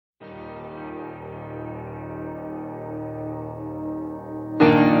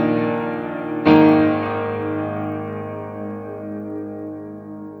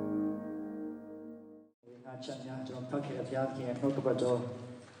Chanya, John Packet of Yaki and Hokabato,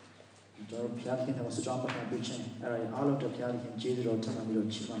 John Piakin was a John Packet preaching, and all of the Piakin, Jesus or Tanamiro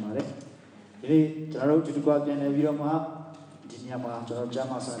Chimamare. Jaro to go again, a Viroma, Dinyama, John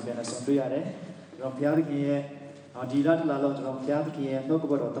Jamas and Benasondriare, John Piakin, Dilat Lalo, John Piakin, and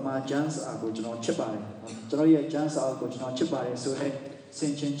Hokabato, Tama Jans are good, John Chipare, Joya Jans are good, John Chipare, so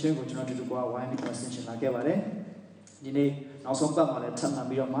Saint Chenchen, which not to go wine constitution like Evare. Dine, now some Bama, Tana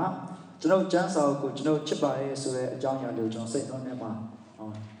Viroma. General Jans are good, General Chipare, so a John Yadu, John Saint Nonema,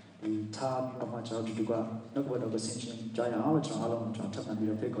 the tab of my child to go, no word of a sinking giant knowledge on Alon, John Tana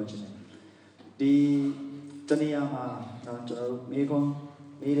Miro Pecogene. The Taniama, General Megon,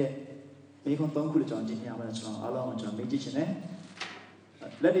 made it, Megon Tonku, John Jiniama, Alon, John Medicine.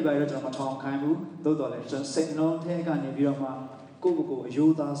 Let it by the John Tom Kaimu, though John Saint Non take and Viroma, Gogo,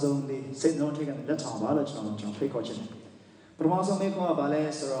 Yudas only, Saint Non take and let on Balance on John Pecogene. Promotion make more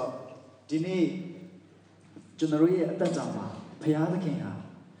balance or Dini Generally at the Jama, Payada Kinga,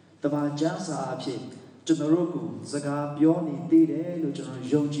 the Majansa Api, Generoku, Zaga, Bioni, Dide, General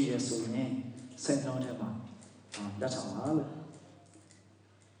Yoji, and so Saint Notema. That's all.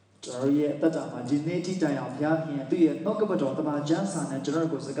 Generally at the Jama, Dini Tita, Piaki, and Dia, Nokabato, the Majansa, and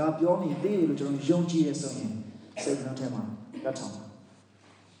General Zaga, Bioni, Dide, General Yoji, and so Saint Notema. That's all.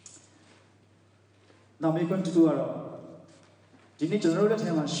 Now we're going to do our Dini General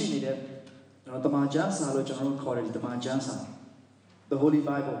Tema, she needed. The Majansa, general call it the Majansa, the Holy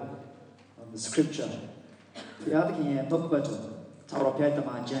Bible, the Scripture. The other king and Tokbato, Taropia the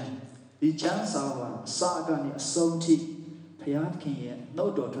Majan, the Jansa, Sagani, Sonti, Piatkin,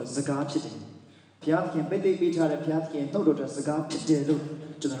 no daughter, Zagapiti. Piatkin, Betty Bita, Piatkin, no daughter, Zagapiti,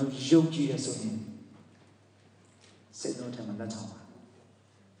 General Yogi, as so said no time at that time.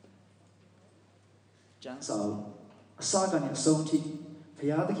 Jansa, Sagani, Sonti,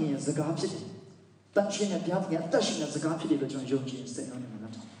 Piatkin, Zagapiti. Touching and Piatkin, touching as the Gapiti, the John Yogi, and stay on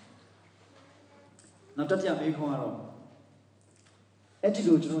that. Now, Tatia Mekoro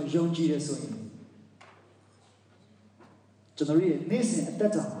Etigo, John Yogi, and so Generally, Nasin at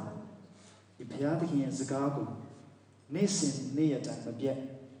that time, the Piatkin and Zagago, Nasin near time, but yet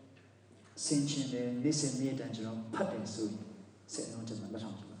Saint and Nasin near time, General Patin, so said no to my letter.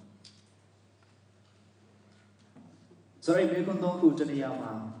 Sorry, Mekon don't put any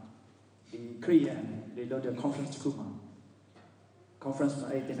Yama. The Korean, they love the conference to Kuma. Conference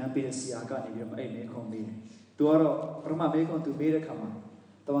for 8 and BSC, I got in your May. To our Rama Bacon to Beda Kama.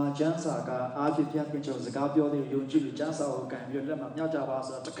 The one Jansaka, Archie Piakin, the Gabio, the Yoji, Jansa, or Gamma,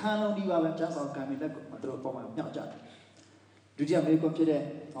 Yajavas, the Kano, Niva, Jansa, Gamma, Yaja. Did you make up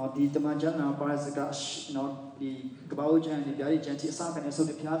or the Tamajana, Parasaka, not the Gabajan, the Gary Janti Sakan, and so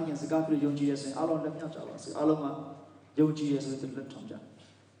the Piakin, the Gabi, Yoji, and Alon, the Yajavas, Aloma, Yoji, as with the Tonja.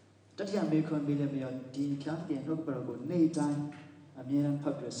 Tatia make on million Dean Piatki and Nokbarago, nay time, a mere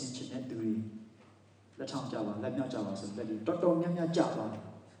popular Cincinnati degree. The town Java, Lamia Java, so that you Dr. Namia Java.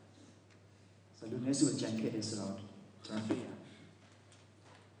 So Lunesu and Janket is around. Trafia.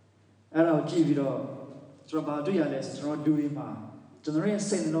 Arrow Givido, Trabaduya less, Trodurima, General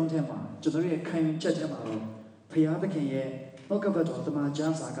Saint Lontema, General Kain Chetema, Piatki, Nokabato, the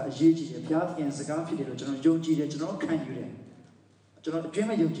Majansaka, Yiji, Piatki and Zagapi, General Yoji, General Kain. General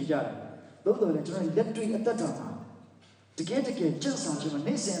Dreamer Yoji, though the general electric at that time. To get just on German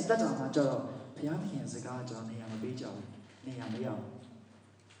Nation at that time, General Piatki and Zaga, John Niam Bija, Niam.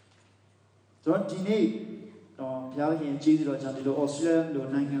 John Dine, Piatki and Jesus or Jandilo, Australia,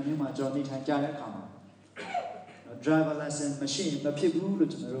 Nangama, Johnny Tanjaya Kama. Driver license machine, the people who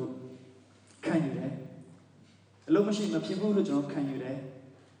general can you there? A low machine, the people who general can you there?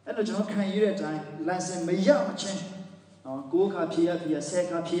 And the general can you there, license may yam change. Goka Pia,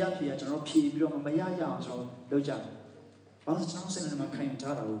 Seka Pia, General P. Maya, Loja. I was announcing in my kind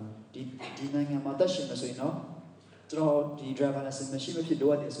Taro, denying a Madashin, so you know. Draw the driver license machine if you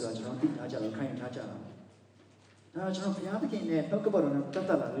do it, so I don't think I have a kind Tajara. Now, General Piatki and talk about a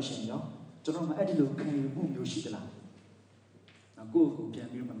Tatala Lucian, General Edilu can you move your shidla? Now go, can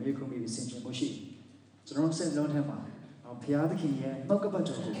you make me Saint Moshi? General Saint Lonhema, Piatki and talk about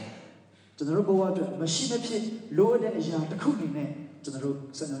it. General Water, machine lower than a yard, the cooking name, General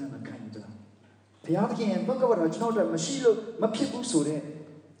Saint Kind. Piatki and Bogava, General Machilo, Mapibu Sore,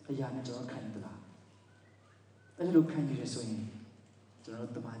 a young General Kind. A little kind you swing. General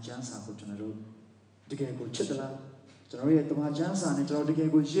Tomajansa, General Digego Chitala, General Tomajansa, and General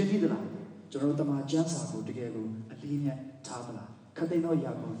Digego Jenidla, General Tomajansa, Digego, a linear tabla. Cateno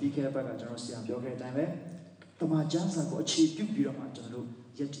Yago, BK Baga, General Siam, Yoga Time, Tomajansa, go cheap, you be a General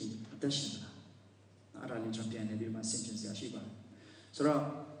Yeti. Dashina. Arali champion, every my sentence, Yashiba. So,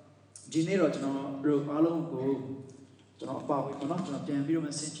 Dineroကျွန်တော်အားလုံးကိုကျွန်တော်အပါဝင်ပေါ့နော်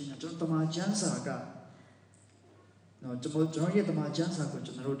ကျွန်တော်ပြန်ပြီးတော့မှဆင်ခြင်တာကျွန်တော်တမန်ကျမ်းစာကနော်ကျွန်တော်ရဲ့တမန်ကျမ်းစာ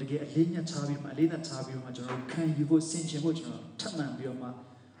ကိုကျွန်တော်တို့တကယ်အလေးနဲ့ထားပြီးမှအလေးနဲ့ထားပြီးတော့မှကျွန်တော်တို့ခံယူဖို့ဆင်ခြင်ဖို့ကျွန်တော်ထပ်မံပြီးတော့မှ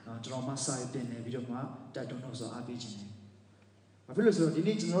ကျွန်တော်မှစာရတင်နေပြီးတော့မှတက်တုံးလို့ဆိုအားပေးခြင်းတယ်။ဘာဖြစ်လို့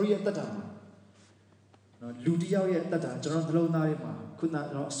ဆိုတော့ဒီနေ့ကျွန်တော်ရဲ့တက်တာမှာနော်လူတစ်ယောက်ရဲ့တက်တာကျွန်တော်နှလုံးသားထဲမှာခုန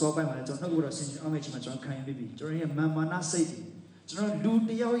ကတော့အစောပိုင်းမှာလည်းကျွန်တော်နှုတ်ကတော့ဆင်ခြင်အောင်မဲ့ခြင်းမှာကျွန်တော်ခံယူပြီးပြီကျွန်တော်ရဲ့မာနစိတ်တွေ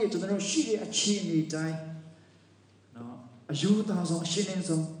ကျွန်တော်လူတစ်ယောက်ရဲ့ကျွန်တော်ရှိတဲ့အခြေအနေတိုင်းနော်အယူသားဆုံးအရှင်းလင်း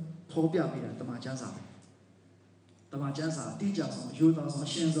ဆုံးဖော်ပြပေးတာတမန်ကျမ်းစာပဲတမန်ကျမ်းစာအတိအကျဆုံးအယူသားဆုံးအ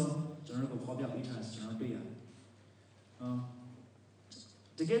ရှင်းဆုံးကျွန်တော်တို့ကိုဖော်ပြပေးထားတယ်ကျွန်တော်တွေ့ရ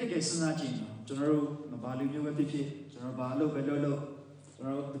တယ်တကယ်တကယ်စဉ်းစားကြည့်တော့ကျွန်တော်တို့ဘာလူမျိုးပဲဖြစ်ဖြစ်ကျွန်တော်ဘာလုပ်ပဲလုပ်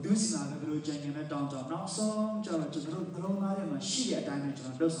ကျွန်တော်ဘယ်သူစီလာပဲဘယ်လိုကြံကြံနဲ့တောင်းတောင်းနောက်ဆုံးကျတော့ကျွန်တော်တို့သလုံးသားထဲမှာရှိတဲ့အတိုင်းပဲကျွန်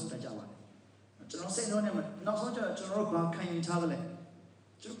တော်လှုပ်ဆောင်တတ်ကြပါတယ်ကျွန်တော်စိတ်နှလုံးထဲမှာနောက်ဆုံးကျတော့ကျွန်တော်တို့ဘာခံရင်ထား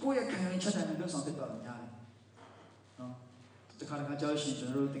သလဲကျွန်တော်ကိုယ့်ရဲ့ခံရင်ချက်တယ်လှုပ်ဆောင်ဖြစ်သွားတယ်များတယ်နော်တခါတခါကြောက်ရှင်ကျွ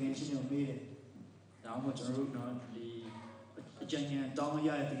န်တော်တို့တကယ်ချင်းတွေမေးတယ်ဒါမှမဟုတ်ကျွန်တော်တို့နော်ဒီအကြံဉာဏ်တောင်း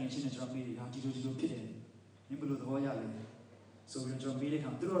ရတဲ့တကယ်ချင်းတွေကျွန်တော်မေးတယ်ဟာဒီလိုဖြစ်တယ်မင်းဘယ်လိုသဘောရလဲဆိုပြီးကျွန်တော်မေးတဲ့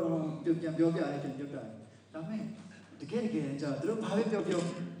အခါသူတို့တော့ပြန်ပြောပြတယ်ပြန်ပြောပြတယ်ဒါပေမဲ့တကယ်ကျတော့သူတို့ဘာပဲပြော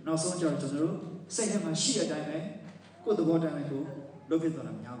နောက်ဆုံးကျတော့ကျွန်တော်တို့စိတ်ထဲမှာရှိတဲ့အတိုင်းပဲကိုယ့်သဘောတိုင်းပဲ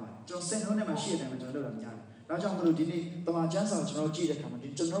ကိုလုပ်ဖြစ်သွားတာများပါတယ်ကျွန်တော်စိတ်နှလုံးထဲမှာရှိတဲ့အတိုင်းပဲကျွန်တော်လုပ်တာများတယ်ဒါကြောင့်မလို့ဒီနေ့တမန်ကျမ်းစာကိုကျွန်တော်ကြည့်တဲ့အခါ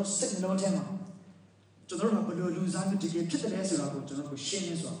မှာဒီကျွန်တော်စိတ်နှလုံးထဲမှာကျွန်တော်တို့ကဘယ်လိုလူစားမျိုးတကယ်ဖြစ်တယ်လဲဆိုတာကိုကျွန်တော်ကိုရှင်းလ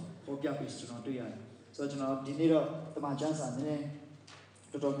င်းစွာပေါ်ပြပြီးကျွန်တော်တွေ့ရတယ်ဆိုတော့ကျွန်တော်ဒီနေ့တော့တမန်ကျမ်းစာနည်းန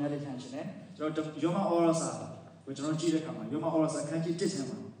ည်းတော်တော်များလေးခံရှင်တယ်ကျွန်တော်ယောမဩရစာကိုကျွန်တော်ကြည့်တဲ့အခါမှာယောမဩရစာခန်းကြီး1ထဲ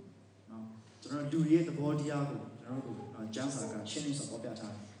မှာနော်ကျွန်တော်လူရဲ့သဘောတရားကိုကျွန်တော်တို့ကျမ်းစာကရှင်းလင်း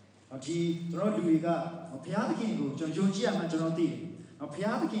စွာပေါ်ပြထားတယ်။ဒီကျွန်တော်လူတွေကဘုရားသခင်ကိုကျွန်တော်ယုံကြည်ရမှကျွန်တော်သိတယ်။ဘု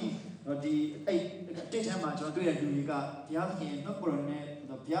ရားသခင်ဒီအဲ့တစ်ထဲမှာကျွန်တော်တွေ့တဲ့လူတွေကဘုရားသခင်ရဲ့နှုတ်ပေါ်နဲ့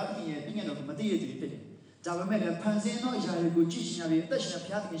ဘုရားသခင်ရဲ့ပြည့်ညတ်တော်ကိုမသိရသေးဖြစ်တယ်။ဒါပေမဲ့လည်းဖန်ဆင်းသောအရာတွေကိုကြည့်ချင်ရပြီးအသက်ရှင်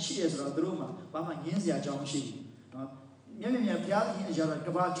တဲ့ဘုရားသခင်ရှိတယ်ဆိုတော့သူတို့မှာဘာမှငြင်းစရာအကြောင်းမရှိဘူး။နော်မြဲဘုရားသခင်အရာတော်က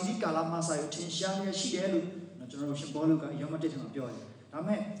ဘာဒီဒီကာလမှာစာရုပ်ထင်ရှားရရှိတယ်လို့ကျွန်တော်တို့ရှင်ဘောလုကယောမတစ်ထဲမှာပြောတယ်။ဒါပေ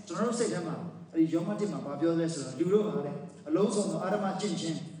မဲ့ကျွန်တော်တို့စိတ်ထဲမှာအဲ့ဒီယောမတစ်မှာဘာပြောလဲဆိုတော့လူတို့ဟာလည်းအလုံးစုံသောအာရမကျ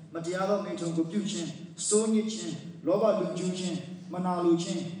င့်ခြင်းမတရားသောမိထုံကိုပြုခြင်းစိုးညစ်ခြင်းလောဘလူကျူးခြင်းမနာ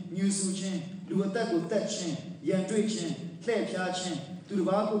လိုခြင်းညှဉ်းဆူခြင်းလူအသက်ကိုတက်ခြင်းရန်တွေ့ခြင်းလှည့်ဖျားခြင်းသူတစ်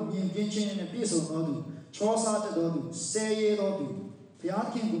ပါးကိုမြင်ပြင်းခြင်းနဲ့ပြည့်စုံသောသူချောစားတတ်သောသူဆဲရဲသောသူဘု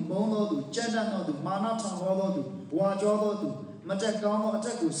ရားခင်ကိုမုန်းသောသူကြမ်းတမ်းသောသူမာနထောင်သောသူဝါကြောသောသူမတက်ကောင်းသောအတ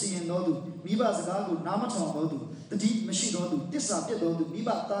က်ကိုစီရင်သောသူမိဘစကားကိုနားမထောင်သောသူတတိမရှိသောသူတစ္ဆာပြတ်သောသူမိဘ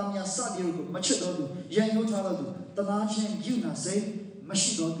သားများစသည်တို့ကိုမချစ်သောသူရန်ရိုးထားသောသူတနာခြင်းယူနာစိတ်မ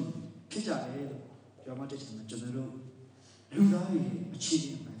ရှိသောသူဖြစ်ကြတယ်လို့ပြောမှတဲ့ချိန်မှာကျွန်တော်တို့လူသားတွေအခြေအ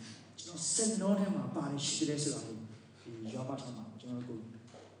နေမှာကျွန်တော်စက်လုံးထဲမှာပါတယ်ရှိတယ်ဆိုတာကိုဒီယောဘထမှာကျွန်တော်တို့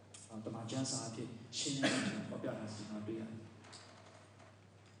တမန်ကျမ်းစာအဖြစ်ရှင်းလင်းကျွန်တော်ပြတာစီမှာတွေ့ရတယ်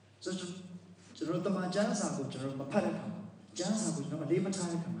။ဆိုတော့ကျွန်တော်တမန်ကျမ်းစာကိုကျွန်တော်မဖတ်တဲ့အခါမှာကျမ်းစာကိုကျွန်တော်အလေးမ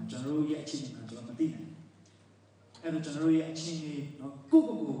ထားတဲ့အခါမှာကျွန်တော်ရဲ့အခြေအနေမှာကျွန်တော်မသိနိုင်ဘူး။အဲ့တော့ကျွန်တော်ရဲ့အခြေအနေနော်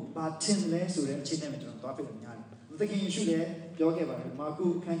ကိုဘာထင်လဲဆိုတဲ့အခြေအနေမှာကျွန်တော်သွားပြလို့များတယ်။သခင်ယေရှုလည်းပြောခဲ့ပါ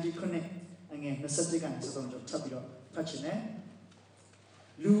တယ်မာကုအခန်းကြီး9အငယ်21ကနေ73ကျွန်တော်ထပ်ပြီးတော့ဖတ်ချင်တယ်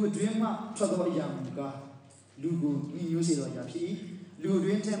။လူအတွင်းမှထွက်သောအရာမူကားလူကိုညှဉ်းညူးစေသောအရာဖြစ်၏။လူ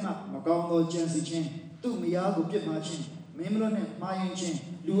အတွင်းထဲမှမကောင်းသောကြံစည်ခြင်းသူ့မယားကိုပြစ်မှားခြင်းမင်းမလို့နဲ့မှားယွင်းခြင်း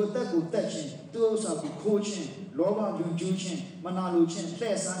လူအသက်ကိုတက်ခြင်းသူ့ဥစ္စာကိုခိုးခြင်းလောဘလူကျူးခြင်းမနာလိုခြ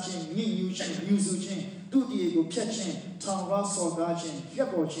င်းလှည့်စားခြင်းညှဉ်းညူးခြင်းယူစုခြင်းသူ့တည်ကိုဖျက်ခြင်းထောင်ရဆော်ကားခြင်း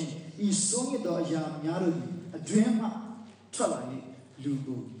ရက်ပေါ်ခြင်းဤဆုံးရသောအရာများတို့သည်အတွင်းမှထွက်လာ၍လူ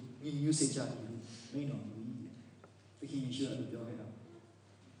ကိုညှဉ်းညူးစေကြ၏လို့မိန့်တော်မူ၏။သခင်ယေရှုကပြောခဲ့တာ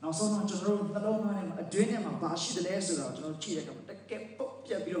။နောက်ဆုံးတော့ကျွန်တော်တို့နှလုံးသားထဲမှာအတွင်းထဲမှာဘာရှိတယ်လဲဆိုတော့ကျွန်တော်ကြည့်တဲ့အခါမှာတ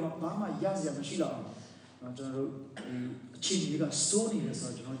ကယ်ပုတ်ပြတ်ပြီးတော့ဘာမှရစရာမရှိတော့ဘူး။ကျွန်တော်တို့အခြေအနေကစိုးနေတယ်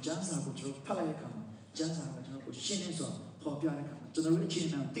ဆိုတော့ကျွန်တော်ကျမ်းစာကိုကျွန်တော်ဖတ်လိုက်တဲ့အခါမှာကျမ်းစာကကျွန်တော်ကိုရှင်းလင်းစွာပေါ်ပြတဲ့အခါမှာကျွန်တော်တို့အခြေ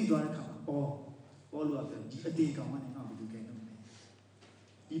အနေကိုသိသွားတဲ့အခါမှာဘောလို့ပြောဒီအသေးကောင်ကနေငါ့ကိုဘယ်သူကဲတော့မလဲ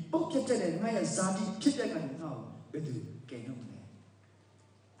ဒီပုတ်ပြတ်တဲ့ငါရဲ့ဇာတိဖြစ်တဲ့ကနေငါ့ကိုဘယ်သူကဲတော့မလဲ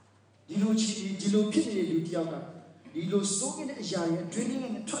ဒီလိုချီဒီလိုဖြစ်နေတဲ့လူတယောက်ကဒီလိုစိုးနေတဲ့အရာတွေအတွင်းထဲက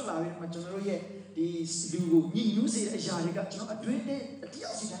နေထွက်လာပြီးမှကျွန်တော်တို့ရဲ့ဒီလူကိုညှဉ်းညူးစေတဲ့အရာတွေကကျွန်တော်အတွင်းထဲအတ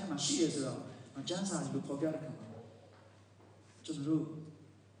ယောက်စီတိုင်းမှာရှိတယ်ဆိုတော့ကျမ်းစာကိုပေါ်ပြတဲ့အခါမှာကျွန်တော်တို့ဘ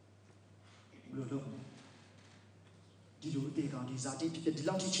ယ်လိုလုပ်ဒီလိုအသေး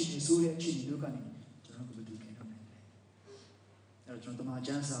ကောင်ဒီဇာတိဖြစ်ဒီလောက်ထိချီနေဆိုတဲ့အခြေအနေတို့ကနေကျွန်တော်တို့ဘယ်လိုခံရမလဲအဲ့တော့ကျွန်တော်တမန်ကျ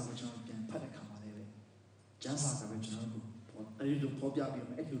မ်းစာကိုကျွန်တော်ပြန်ဖတ်တဲ့အခါမှာလည်းကျမ်းစာကပဲကျွန်တော်တို့အဲ့ဒီလိုပေါ်ပြပြီး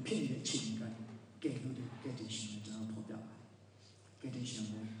တော့အဲ့ဒီလိုဖြစ်နေတဲ့အခြေအနေကနေကဲလို့ကဲတင်ရှင်ကိုကျွန်တော်ပေါ်ပြပါတယ်ကဲတင်ရှင်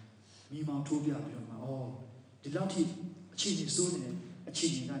ကိုမိမောင်ထိုးပြပြီးတော့ဒီလောက်ထိအခြေအနေဆိုးနေတဲ့အ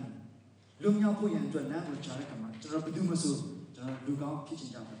ခြေအနေကနေ lumia po yan to na to chara kama chara bedu maso chara lugao phit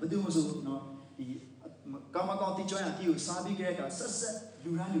chin ja bedu maso no di kama kaw ti choya ti ko sa bi kre ka sat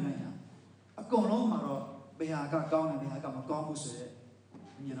lu ran ya a kon long ma ro beha ka kaw ne beha ka ma kaw bu so de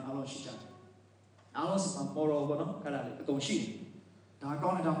ni na alo shi ja alo sa ma ro ko no kala le a kon shi da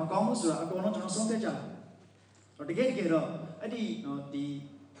kaw ne da ma kaw bu so a kon long chano song phet ja no de ke ro adi no di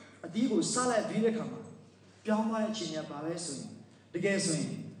a ti ko sa lai bi de kha ma pyaung ma de chin ya ba le so yin de ke so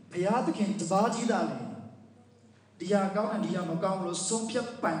yin ဘုရားသခင်တပါးကြီးသားလေတရားကောင်းတဲ့တရားမကောင်းလို့ဆုံးဖြတ်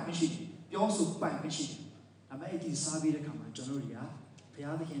ပိုင်မရှိပြောဆိုပိုင်မရှိဒါပေမဲ့ဒီစားပြီးတဲ့ခါမှာကျွန်တော်တို့တွေကဘု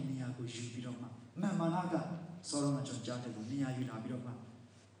ရားသခင်နေရာကိုယူပြီးတော့မှမှန်မှန်ကစောတော်ကကျွန်တော်ကြားတယ်လို့နေရာယူလာပြီးတော့မှ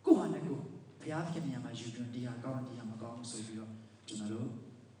ကိုယ့်ဟာနဲ့ကိုယ်ဘုရားသခင်နေရာမှာယူပြီးတရားကောင်းတဲ့တရားမကောင်းလို့ဆိုပြီးတော့ကျွန်တော်တို့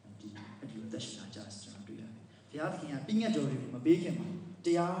ဒီအဒီသက်ရှင်လာကြတယ်ကျွန်တော်တွေ့ရတယ်ဘုရားသခင်ကပြည့်ညတ်တော်တွေကိုမပေးခင်မှာတ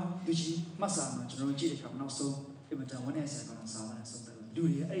ရားလူကြီးမှတ်စာမှာကျွန်တော်ကြည့်တဲ့အခါမှာနောက်ဆုံးအမတန်ဝန်းနေဆရာကစာလာဆုံးတယ်လူ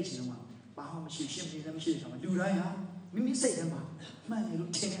တွေအဲ့ဒီချိန်မှာဘာမှမရှိရှင်းပြနေမရှိတဲ့အခါမှာလူတိုင်းဟာမိမိစိတ်ထဲမှာမှန်တယ်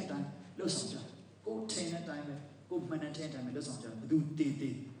လို့ထင်တဲ့အတိုင်းလှုပ်ဆောင်ကြတယ်ကိုယ်ထင်တဲ့အတိုင်းပဲကိုယ်မှန်တဲ့အတိုင်းပဲလှုပ်ဆောင်ကြတယ်ဘယ်သူတေး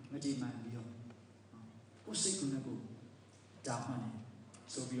တေးမကြည့်မှန်ပြီးတော့ကိုယ်စိတ်ကူနဲ့ကိုယ်ဒါမှန်တယ်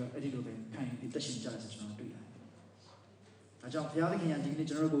ဆိုပြီးတော့အဲ့ဒီလိုပဲခံယူပြီးတက်ရှင်ကြတယ်ဆိုကျွန်တော်တွေ့ရတယ်။ဒါကြောင့်ဘုရားသခင်ကဒီနေ့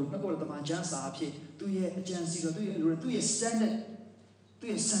ကျွန်တော်တို့ကိုနှုတ်ပေါ်တမန်ကျမ်းစာအဖြစ်သူ့ရဲ့အကြံစီတော်သူ့ရဲ့ standard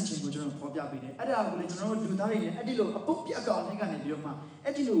သူ့ရဲ့စံချိန်ကိုကျွန်တော်ဖော်ပြပေးတယ်။အဲ့ဒါကိုလည်းကျွန်တော်တို့လူသားတွေနဲ့အဲ့ဒီလိုအပုတ်ပြတ်ကောင်တွေကနေပြီးတော့မှ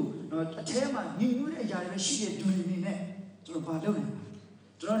အဲ့ဒီလိုအထဲမှာညှဉ်းညူးတဲ့အရာတွေပဲရှိတဲ့ဒူတွေနဲ့ကျွန်တော်ဘာလုပ်နေလဲ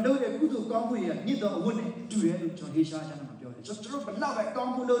။ကျွန်တော်လုပ်တဲ့ကုသိုလ်ကောင်းမှုတွေကညစ်တော်အဝတ်နဲ့တူတယ်လို့ကျွန်တော်ဟေရှားချမ်းမှာပြောတယ်။ကျွန်တော်ဘလောက်ပဲကော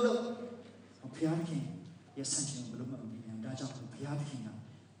င်းမှုလုပ်ဘုရားသခင်ရဲ့စံချိန်ကိုဘယ်လိုမှမမြင်ဘူး။ဒါကြောင့်ဘုရားသခင်က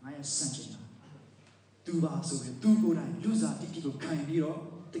ငါရဲ့စံချိန်ကသူပါဆိုပြီးသူကိုယ်တိုင်လူစားတိတိကိုခံပြီးတော့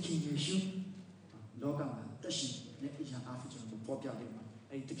သခင်ယေရှုလောကမှာတက်ရှိတဲ့အရာအဖြစ်ကျွန်တော်ပေါ်ပြတယ်မှာ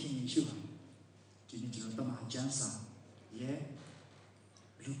အဲ့ဒီသခင်ယေရှုဟာဒီနေ့ကျွန်တော်တမန်ကျမ်းစာရဲ့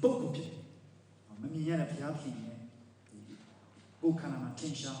လူပုဂ္ဂိုလ်ဖြစ်မမြင်ရတဲ့ဘုရားခင်ရဲ့ကိုယ်ခန္ဓာမှာထ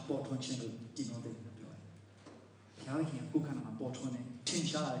င်ရှားပေါ်ထွန်းခြင်းလို့ဒီလိုတဲ့ပြောတယ်ဘုရားခင်ကကိုယ်ခန္ဓာမှာပေါ်ထွန်းနေထင်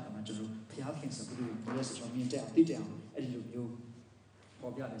ရှားလာတဲ့အခါမှာကျွန်တော်ဘုရားခင်ဆိုပြီးတော့ပြောရဆိုကျွန်တော်မြင်တဲ့သိတဲ့အောင်အဲ့ဒီလိုမျိုး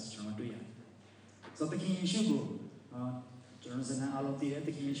ပေါ်ပြတယ်ကျွန်တော်တွေ့ရတယ်ဆိုတော့သခင်ယေရှုကိုကျွန်တော်ဇနန်အားလုံးသိတဲ့သ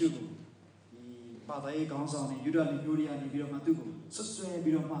ခင်ယေရှုကိုဒီဘာသာရေးခေါင်းဆောင်တွေယူဒာလူမျိုးတွေကနေပြီးတော့မှသူ့ကိုဆွဆွဲ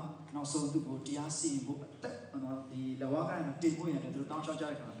ပြီးတော့မှနောက်ဆုံးသူ့ကိုတရားစီရင်ဖို့အသက်ဒီလဝကနဲ့တင်ဖို့ရတယ်သူတို့တောင်းချကြ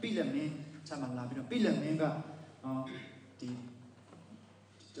တဲ့အခါပိလက်မင်းဆက်မှလာပြီးတော့ပိလက်မင်းကဒီ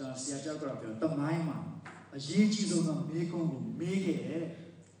ဆရာကျောက်ကတော့ပြောတမိုင်းမှာအရေးကြီးဆုံးသောမေးခွန်းကိုမေးခဲ့တယ်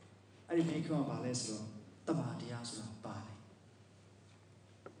အဲ့ဒီမေးခွန်းကဘာလဲဆိုတော့တမန်တရားဆိုတာပါလေ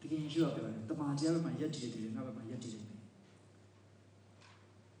တကယ်ရှိတော့ပြောတယ်တမန်တရားဘက်မှာယက်တည်တယ်ငါဘက်မှာယက်တည်တယ်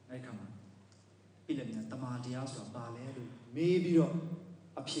အဲ့ခါမှာပြည်လည်းတမန်တရားဆိုတာပါလဲလို့မေးပြီးတော့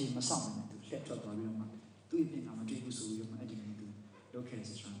အဖြေမဆောင်နိုင်ဘူးလက်ထွက်သွားပြီးတော့မှသူ့ရဲ့ပြင်ကမတွေ့ဘူးဆိုပြီးတော့အဲ့ဒီလိုသူလုပ်ခဲ့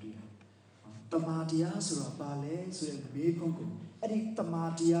ဆိုကျွန်တော်တွေ့တယ်တမန်တရားဆိုတာပါလဲဆိုတဲ့မေးခွန်းကိုအဲ့ဒီတမ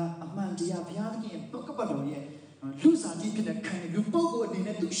န်တရားအမှန်တရားဘုရားသခင်ပုဂ္ဂပတ်တော်ရဲ့လူစားတိဖြစ်တဲ့ခံလူပုဂ္ဂိုလ်အနေ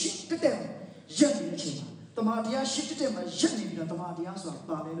နဲ့သူရှိတဲ့ရက်နေတဲ့အချိန်မှာတမန်တရားရှိတဲ့မှာရက်နေပြီးတော့တမန်တရားဆိုတာ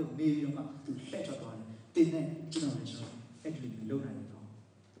ပါလဲလို့မေးပြီးတော့မှသူလက်ထွက်သွားတယ်တင်းနဲ့ကျွန်တော်လည်းကျွန်တော်အဲ့ဒီလိုလုပ်နိုင်တယ်တော့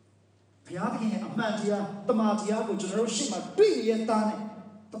ဘုရားသခင်ရဲ့အမှန်တရားတမန်တရားကိုကျွန်တော်တို့ရှေ့မှာတွေ့ရတဲ့သားနဲ့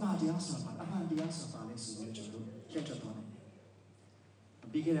တမန်တရားဆိုတာပါအမှန်တရားဆိုတာပါလဲဆိုတော့ကျွန်တော်တို့လက်ထွက်သွားတယ်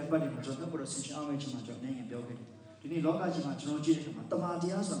ပြီးခဲ့တဲ့ပတ်မှာကျွန်တော်တို့ဆင်ခြင်အောင်ချင်မှကျွန်တော်နိုင်ငံပြောခဲ့တယ်ဒီနေ့လောကကြီးမှာကျွန်တော်ကြည့်တဲ့အခါမှာတမန်တ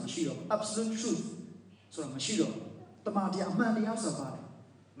ရားဆိုတာမရှိတော့ absolute truth ဆိုတာမရှိတော့တမန်တရားအမှန်တရားဆိုတာပါတယ်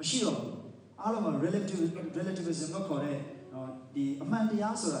မရှိတော့အားလုံးက relativism ကိုခေါ်တဲ့ဒီအမှန်တ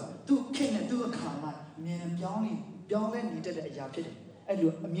ရားဆိုတာသူ့ခေတ်နဲ့သူ့အခါမှာအမြဲတမ်းပြောင်းလဲနေတတ်တဲ့အရာဖြစ်တယ်အဲ့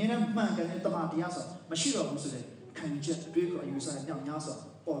လိုအမြဲတမ်းမှန်ကန်တဲ့တမန်တရားဆိုတာမရှိတော့ဘူးဆိုတဲ့ခံယူချက်အတွေးကိုအယူဆနဲ့ညောင်များစွာ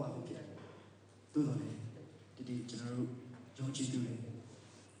ပေါ်လာဖို့ဖြစ်တယ်သို့တော်လည်းဒီကျွန်တော်တို့ယုံကြည်သူတွေ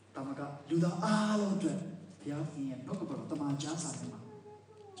တမန်ကလူသားအားလုံးအတွက်ဘုရားခင်ရဲ့နှုတ်ကပတ်တော်တမန်ကျမ်းစာထဲမှာ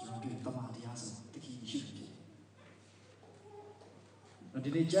ကျွန်တော်တို့တမန်တရားဆိုတာတခင်ရှိတယ်ဖြစ်တယ်ဒီ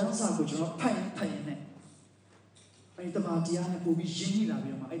နေ့ကျမ်းစာကိုကျွန်တော်ဖတ်ရင်နဲ့အဲ့ဒီတမန်တရားနဲ့ပို့ပြီးရင်းနှီးလာ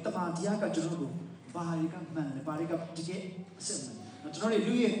ပြီးတော့မှအဲ့ဒီတမန်တရားကကျွန်တော်တို့ဘာတွေကမှန်တယ်ဘာတွေကတကယ်အစစ်မှန်တယ်ကျွန်တော်တို့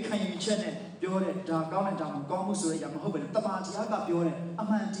လူရဲ့ခံယူချက်နဲ့ပြောတဲ့ဒါကောင်းတဲ့ဒါမကောင်းမှုဆိုတဲ့အရာမဟုတ်ပဲတမန်တရားကပြောတဲ့အ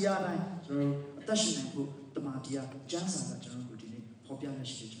မှန်တရားတိုင်းကျွန်တော်တို့အသက်ရှင်နိုင်ဖို့တမန်တရားကျမ်းစာကကျွန်တော်တို့ဒီနေ့ဖော်ပြရ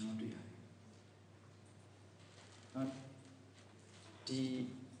ရှိတယ်ကျွန်တော်တွေ့ရတယ်ဒီ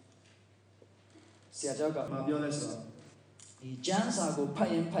ဆရာကျောက်ကမပြောလဲဆိုတော့ဒီကျမ်းစာကိုဖတ်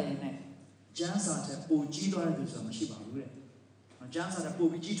ရင်နဲ့ကျမ်းစာတဲ့ပိုကြီးသွားတဲ့သူဆိုတာမရှိပါဘူးတဲ့ကျမ်းစာတဲ့ပို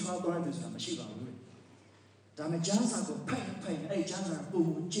ပြီးကြီးထွားသွားတဲ့သူဆိုတာမရှိပါဘူးတဲ့ဒါပေမဲ့ကျမ်းစာကိုဖတ်ရင်အဲ့ကျမ်းစာပို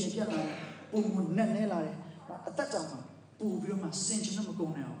ကျေပြတ်လာတယ်ပိုနဲ့နဲလာတယ်အသက်တောင်မှာပိုပြီးတော့မှစင်ချင်တော့မကု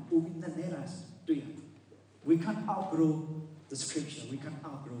န်နိုင်အောင်ပိုပြီးနဲ့နဲလာတွေ့ရတယ် we can outgrow the scripture we can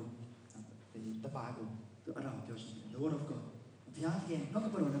outgrow the Bible, the Adam the Word of God. Pianke, not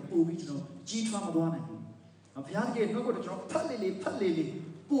about an original G Tramadona. A Pianke, no good to Palili,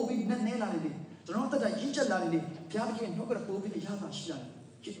 Povi, Nanella, the not that I Jinja Lally, Pianke, no good to Povi, the Yava Shila,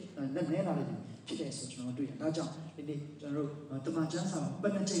 Nanella, Chiles, no doing Raja, in the general Tomajansa,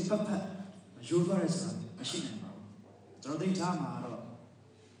 but I take Papa, Juvaris, machine. The other time,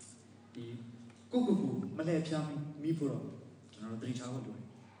 the Kuku, Malay Piami, Mipuro, General Drichawa doing.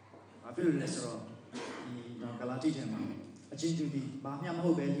 I feel restaurant, the Galati Tema, a ginger the Bamiam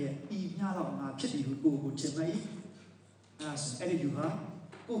Hobel, E. Yala, Kitty who go to Chimney, as Eddie Duha,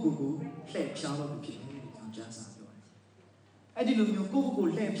 Kuku, Lay Piano, Kitty, and Jansa. Eddie Lumio,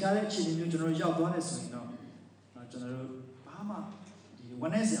 Kuku, Lay Piano, Chili, General Jabonis, General Bahama, the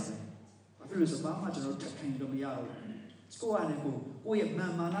Wanesia. I feel it's a Bahama General Taking Lumia. School and go, we have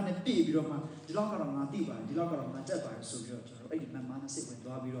Mamma and a baby, the locker of Madiba, the locker of Mataba, so you're 8 Mamma sit with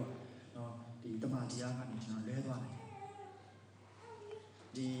Babiro, the Matia and the red one.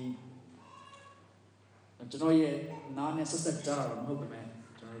 The Genoye non necessary jar of Hogaman,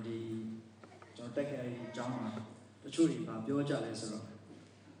 the take a Jama, the Churi, Bioja Lesser.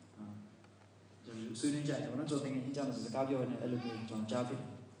 The Sudan Jack, one of the things in Jama is the Gabio and Element John Javi.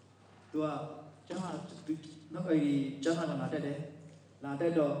 To a Jama. No, I just had another day. La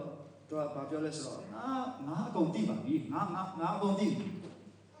dead dog to a populous rock. Not go deep, not go deep.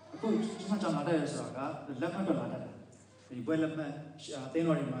 Good, too much another rock, the lemon to another. The development, they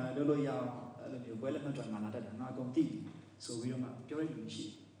know in my Loloya, the development on another, not go deep. So we don't have pure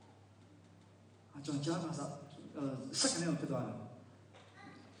machine. I don't jump up, second name to the other.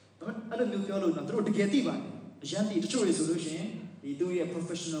 I don't know if you're through the get even. Gently, the true solution, you do a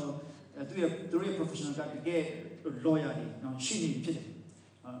professional. Do a professional guy to get loyalty, not shiny pity.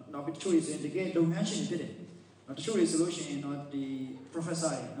 Not the choice in the gate, don't mention pity. Not the choice solution, not the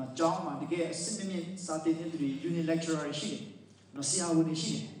professor, not John, the gate, simply started into the uni lecturer shitting. No see how would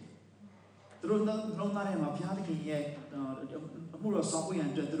she. Through the Lonarema, Pianiki, yet, Muro Software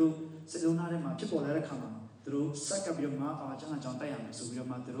and through Sedonarema, people that are coming through Sakabima or John Diana, so we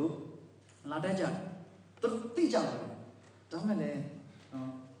are through La Deja. Through Tija. Tamale.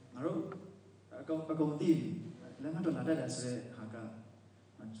 I go deep. Let me not as a Haka.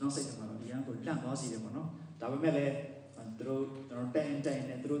 Not say about the young land was either one. Tabamele and through 10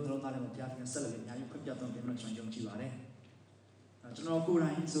 and through the Ronan Piat and Sullivan. You put that on the Merchant Young Chivare. To know Kura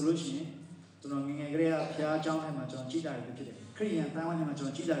solution to know Grea, Pia, John and John Chida repeated. Korean, Taiwan and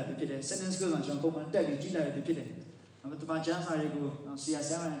John Chida repeated. Sentence school and John Coleman, Debbie Chida repeated. And to my chance, I go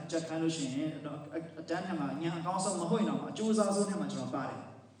CSM, Jack Hanushin, a Danama, Yan Council Mahoino, Jews also never John Body.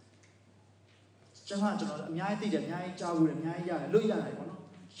 Chẳng hạn cho nó nhai tì để nhai trao bùi để nhai ra lưỡi ra này có nó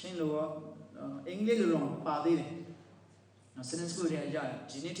trên lúa English rồi bà tì này nó sẽ nên school để ra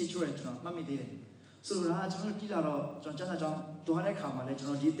chỉ nên teacher cho nó mami tì này sau đó cho nó kỹ là nó cho chắc là cho tôi hay khảo mà để cho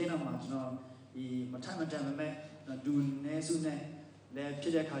nó đi tên mà cho nó thì mà thay mà mẹ đun nè su nè để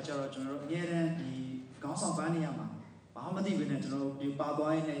phía dưới khảo cho nó nghe nè thì có xong phải này mà bảo mà tì bên này cho nó đi ba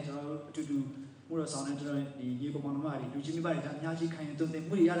boy này cho nó tu mua được xong này cho nó đi như có món mà đi du chim bay để nhai chỉ khai tôi tên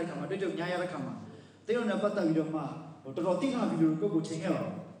mua đi ra để khảo mà để được nhai ra khảo mà thế nên là bắt đầu video mà tôi tin là video có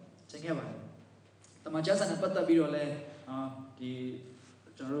chênh nghe vậy, tao mà chắc chắn là bắt đầu video này thì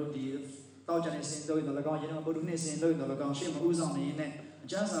cho nó thì tao cho nên xin tôi nó là con gì nó bố đúng nên xin tôi nó là con xem mà u dòng này này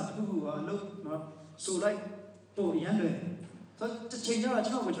chắc là tôi cũng lúc nó sưu lại bộ yên rồi, thôi chênh ra là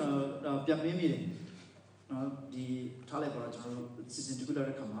chắc là cho việc mấy này nó thì thay lại bảo cho nó xin tôi cũng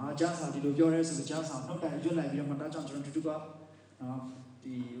được mà chắc là thì đồ cho nên sự chắc là nó đại cho lại video mà ta chọn cho nó chụp qua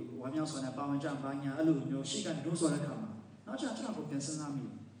thì hoàn nhau số này bao nhiêu bao nhiêu ở lùi nhiều sĩ can đủ số này không nó chắc là một cái sinh nam gì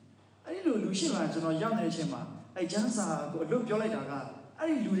ấy lùi sĩ là cho nó giao này xem mà ấy chẳng sao lùi cho lại đã cả ấy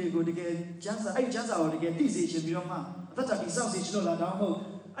lùi cái cái chẳng sao cái tí gì xem video mà tất cả cái sao gì cho nó là đó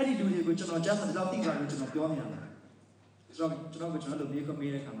không ấy lùi cái cho nó chẳng sao giao tí vào cho nóပြောmiệng cho nó lùi cái không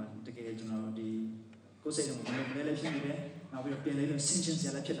biết không mà cái cho nó đi có sẽ một cái lấy phim đấy nào bây giờ tiền lấy được sinh chân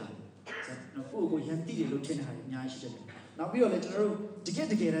sẽ là chết rồi nó phụ của hiện tí để lùi trên này nhà sĩ chết now we are literally to get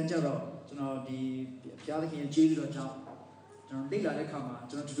together cho nó đi phía cái gì rồi cho nó đi lại cái mà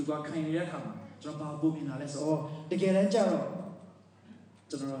cho nó chụp qua khai cái mà cho nó bao bố mình là so together cho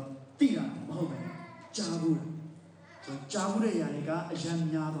nó đi là mà không phải cha bu đấy này cả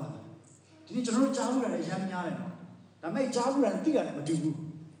jam nhà thôi thì cho nó cha bu là jam nhà này là mấy cha bu là đi là mà chụp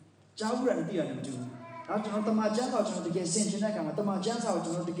cha bu là đi là mà chụp đó cho nó tâm trạng vào cho nó cái sen trên này cả mà tâm trạng vào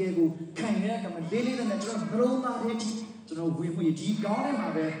cho nó cái khai cái mà daily là cho nó lâu mà thế cho nó vui vui đi có đấy mà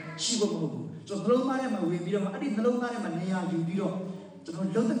về chi bộ một cho nó lâu mà đấy mà vui đi đâu mà đi nó lâu mà đấy mà nhà vui đi đâu cho nó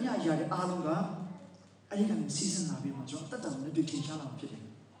lâu tận nhà ra để alo cả ấy là season nào mà cho tất cả nó được chính xác làm chuyện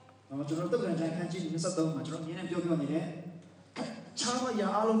ကျွန်တော်တက်ပြန်ကြိုင်ခန်းကြီး23မှာကျွန်တော်မြင်နေပြောနေတယ်ချားမ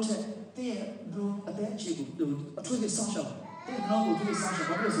ရအားလုံးချက်တည့်ရဲ့လူအသက်အခြေကိုအထွေထွေဆောင်းရှောက်တည့်နော်ကိုထွေထွေဆောင်းရှောက်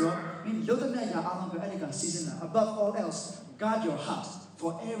ဘာလို့ဆိုတော့မင်းလုံးတဲ့ရအားလုံးပဲအဲ့ဒီက season above all else guard your heart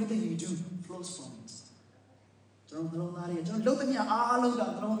for everything you do flows from it ကျွန်တော်လုံးသားတွေကျွန်တော်လုံးတဲ့အားလုံး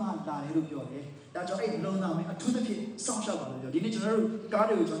ကလုံးသားလာတယ်လို့ပြောတယ်ဒါကြောင့်အဲ့လုံးသားမင်းအထူးသဖြင့်ဆောင်းရှောက်ပါလို့ပြောဒီနေ့ကျွန်တော်တို့ကား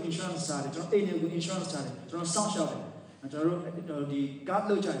တွေကိုကျွန်တော် insurance စားတယ်ကျွန်တော်အိမ်တွေကို insurance စားတယ်ကျွန်တော်ဆောင်းရှောက်တယ်ကျွန်တော်ဒီ guard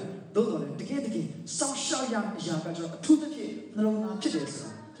လုပ်ကြတယ်သို့တော်လည်းတကယ်ဆောင်းရှောက်ရအရာကကျွန်တော်အထူးသဖြင့်နှလုံးသားဖြစ်တယ်ဆိုတာ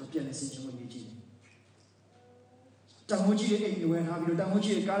ကျွန်တော်ပြန်နေစဉ်းစားလို့ရည်ကြည့်တယ်တန်ဖိုးကြီးရဲ့အိမ်တွေဝယ်ထားပြီးတော့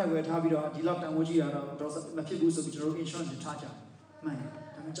တန်ဖိုးကြီးရဲ့ကားတွေဝယ်ထားပြီးတော့ဒီလောက်တန်ဖိုးကြီးရတော့တော့မဖြစ်ဘူးဆိုပြီးကျွန်တော်တို့ insurance တွေထားကြတယ်မှန်တယ်ဒါ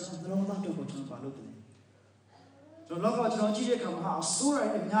ပေမဲ့ကျွန်တော်နှလုံးသားတော့ကိုကျွန်တော်မလုပ်တယ်ကျွန်တော်လောကကျွန်တော်ကြည့်တဲ့အခါမှာဆိုးရ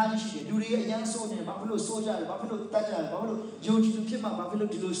တဲ့အများကြီးရှိတယ်လူတွေအရင်ဆိုးနေဘာဖြစ်လို့ဆိုးကြလဲဘာဖြစ်လို့တတ်ကြလဲဘာဖြစ်လို့ယုံကြည်သူဖြစ်မှာဘာဖြစ်လို့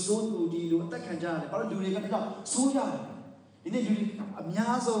ဒီလိုဆိုးလို့ဒီလိုအသက်ခံကြရလဲဘာလို့လူတွေကဒီတော့ဆိုးကြတယ်ဒီနေ့လူတွေ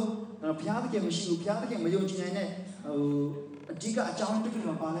အများဆုံးဘုရားသခင်မရှိဘူးဘုရားသခင်မယုံကြည်နိုင်တဲ့အဓိကအကြောင်းတစ်ခုက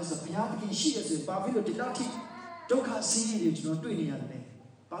ပါလဲဆိုဘုရားသခင်ရှိရဆိုဘာဖြစ်လို့ဒီလောက်ထိဒုက္ခဆင်းရဲတွေကျွန်တော်တွေ့နေရ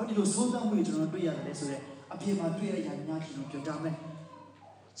တယ်ဘာလို့ဒီလိုဆိုးသားမှုတွေကျွန်တော်တွေ့ရတယ်ဆိုတော့အပြင်မှာတွေ့ရတဲ့အရာများကျွန်တော်ပြောကြမယ်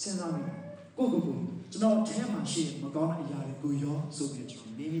စဉ်းစားမိကိုကျွန်တော်ထဲမှာရှိမကောင်းတဲ့အရာတွေကိုရောဆိုပြီး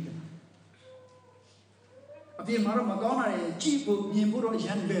ကျွန်တော်နေမိတယ်အပြင်မှာတော့မကောင်းတာတွေကြည့်ဖို့မြင်ဖို့တော့အ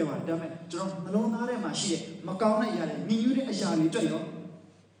ရင်လွယ်ပါတယ်ဒါပေမဲ့ကျွန်တော်နှလုံးသားထဲမှာရှိတဲ့မကောင်းတဲ့အရာတွေမြင်ရတဲ့အရာတွေတွေ့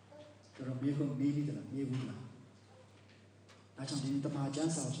ရောကျွန်တော်မြေဖို့မေးမိတယ်လားမြေဘူးလားဒါကြောင့်ဒီတမန်ကျ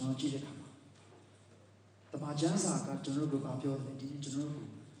မ်းစာကိုကျွန်တော်ကြည့်တဲ့အခါမှာတမန်ကျမ်းစာကကျွန်တော်တို့ကပြောတယ်ဒီ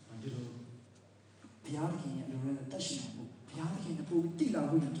ကျွန်တော်တို့ဒီလိုဘုရားသခင်ရဲ့လူတွေတက်ရှိနေဖို့ဘုရားသခင်ရဲ့ပုံတိလာ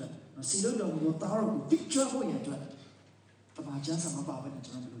ဖို့ရတဲ့စီလို့တော့ဘုရားသားတော်ကိုတိကျဖို့ရတဲ့တမန်ကျမ်းစာ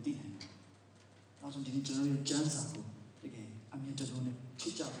မှာပါပဲကျွန်တော်တို့သိတယ်ဒါဆိုဒီကျွန်တော်ရဲ့ကျမ်းစာကိုတကယ်အမြင့်တလုံးနဲ့ချ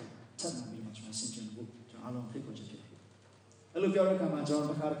စ်ကြဖို့ဆက်နာပြီးမှကျွန်တော်ဆင်ခြင်ဖို့ကျွန်တော်အားလုံးဖိတ်ခေါ်ချင်တယ်အဲ့လိုပြောတဲ့အခါမှာကျွန်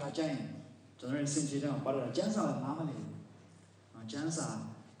တော်တစ်ခါကြိုက်ရင်ကျွန်တော်ရဲ့ဆင်ခြင်တဲ့ပါတော့ကျမ်းစာကနားမလည်ဘူးကျ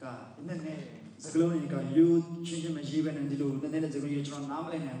မ်းစာကနည်းနည်းစကလုံးတွေကယူချင်းမရေးပဲနဲ့ဒီလိုနည်းနည်းစကလုံးတွေကျွန်တော်နား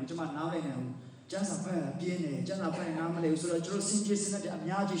မလည်နိုင်ဘူးကျွန်မနားမလည်နိုင်ဘူးကျမ်းစာဖတ်ပြင်းနေကျမ်းစာဖတ်နားမလည်ဘူးဆိုတော့ကျွန်တော်ဆင်ခြင်စနစ်အ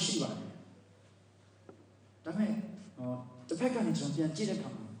များကြီးရှိပါတယ်ဒါပေမဲ့တစ်ဖက်ကနေကျွန်တော်ပြန်ကြည့်တဲ့အခါ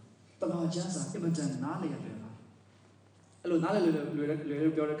မှာတမန်ကျမ်းစာအင်မတန်နားလည်ရတယ်လားအဲ့လိုနားလည်လွ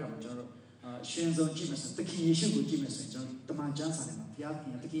ယ်ပြောတဲ့အခါမှာကျွန်တော်ရှင်ဆုံးကြည့်မယ်ဆိုတခင်ယေရှုကိုကြည့်မယ်ဆိုရင်ကျွန်တော်တမန်ကျမ်းစာထဲမှာဘုရားခ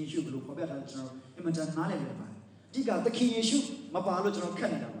င်တခင်ယေရှုဘယ်လိုဖော်ပြထားလဲကျွန်တော်အင်မတန်နားလည်လွယ်ပါတယ်ဒီကသခင်ယေရှုမပါလို့ကျွန်တော်ခက်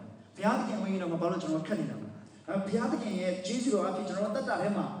နေတာပါဘုရားသခင်ဝင်တော့မပါလို့ကျွန်တော်ခက်နေတာပါဘုရားသခင်ရဲ့ကျေးဇူးတော်အဖြစ်ကျွန်တော်အသက်တာထဲ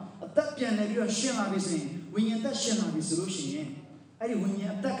မှာအသက်ပြန်နေပြီးတော့ရှင်းလာပြီဆိုရင်ဝိညာဉ်သက်ရှင်းလာပြီဆိုလို့ရှိရင်အဲ့ဒီဝိညာ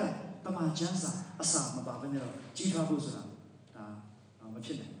ဉ်အသက်ကတမန်ကျမ်းစာအစာမပါဘဲနဲ့တော့ကြီးထွားဖို့ဆိုတာဒါ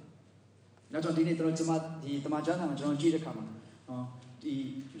မဖြစ်နိုင်ဘူးနောက်တော့ဒီနေ့ကျွန်တော်ဒီတမန်ကျမ်းစာမှာကျွန်တော်ကြည့်တဲ့အခါ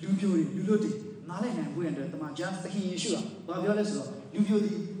မှာဒီလူပြိုတွေလူလွတ်တွေနားလည်နိုင်ဖို့ရတဲ့တမန်ကျမ်းသခင်ယေရှုကဘာပြောလဲဆိုတော့လူပြိုဒီ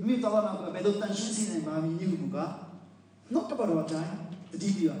မိတော်လာမှာဘယ်လိုတန်ရှင်းစေနိုင်ပါမည်ညူကnot about our time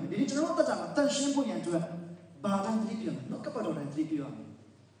တတိပြရမယ်ဒီနေ့ကျွန်တော်တို့တက်တာမှာတန်ရှင်းဖို့ရန်အတွက်ဘာတိုင်းတတိပြရမယ် not about our time တတိပြရ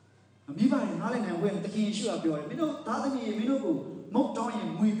မယ်မိဘတွေနားလည်နိုင်ဖို့သခင်ယေရှုကပြောတယ်မင်းတို့သားသမီးတွေမင်းတို့ကိုမုတ်တောင်း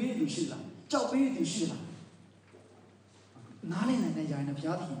ရင်ငွေပေးသူရှိလားကြောက်ပေးသူရှိလားနားလည်နိုင်တဲ့ຢာ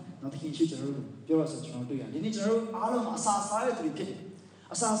နဲ့ဘုရားသခင်သခင်ယေရှုကျွန်တော်တို့ပြောရဆိုကျွန်တော်တွေ့ရတယ်ဒီနေ့ကျွန်တော်တို့အားလုံးအစာစားရတဲ့သူတွေဖြစ်တယ်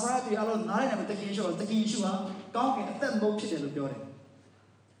အစာစားရတဲ့သူအားလုံးနားလည်နိုင်တဲ့သခင်ယေရှုဟာကောင်းကင်အသက်မုတ်ဖြစ်တယ်လို့ပြော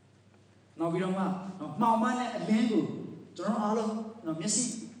တယ်နောက်ပြီးတော့မှမှောင်မနဲ့အလင်းကိုကျွန်တော်အားလုံးမျက်စိ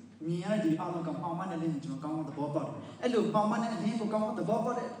မြင်ရတဲ့ဒီအားလုံးကမှောင်မနဲ့အလင်းကိုကျွန်တော်ကောင်းကောင်းသဘောပေါက်တယ်အဲ့လိုမှောင်မနဲ့အလင်းကိုကောင်းကောင်းသ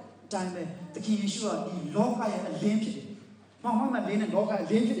ဘောပေါက်တဲ့အတိုင်းပဲသခင်ယေရှုကဒီလောကရဲ့အလင်းဖြစ်တယ်မှောင်မနဲ့အလင်းနဲ့လောကရဲ့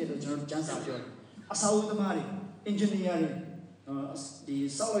အလင်းဖြစ်တယ်လို့ကျွန်တော်ကျမ်းစာပြောတယ်အစာအုပ်သမားတွေအင်ဂျင်နီယာ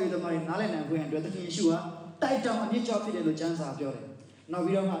တွေဒီဆောက်ရေးသမားတွေနားလည်နိုင်ဖို့အတွက်သခင်ယေရှုကတိုက်တောင်အမြင့်ကျော်ဖြစ်တယ်လို့ကျမ်းစာပြောတယ်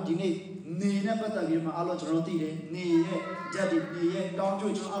နောက်ပြီးတော့မှဒီနေ့နေနဲ့ပတ်သက်ပြီးမှအားလုံးကျွန်တော်သိတယ်နေရဲ့ဓာတ်ဒီနေရဲ့ကောင်း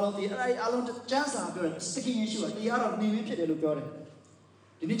ကျိုးကျွန်တော်အားလုံးသိအဲ့ဒီအားလုံးကျမ်းစာပြောတယ်သခင်ယေရှုကတရားတော်နေမင်းဖြစ်တယ်လို့ပြော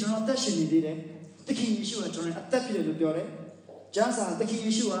တယ်ဒီနေ့ကျွန်တော်အသက်ရှင်နေသေးတယ်သခင်ယေရှုကကျွန်တော်အသက်ဖြစ်တယ်လို့ပြောတယ်ကျမ်းစာသ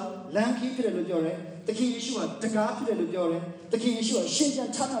ခင်ယေရှုကလမ်းခီးဖြစ်တယ်လို့ပြောတယ်သခင်ယေရှုကတကားဖြစ်တယ်လို့ပြောတယ်သခင်ယေရှုကရှ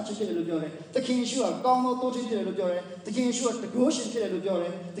င်းချမ်းချမ်းသာဖြစ်တယ်လို့ပြောတယ်သခင်ယေရှုကကောင်းသောတိုးတက်ဖြစ်တယ်လို့ပြောတယ်သခင်ယေရှုကတကုရှင်ဖြစ်တယ်လို့ပြောတ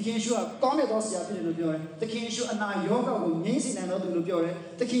ယ်သခင်ယေရှုကကောင်းမြတ်သောဆရာဖြစ်တယ်လို့ပြောတယ်သခင်ယေရှုအနာရောဂါကိုငြိမ်းစေနိုင်တော်သူလို့ပြောတယ်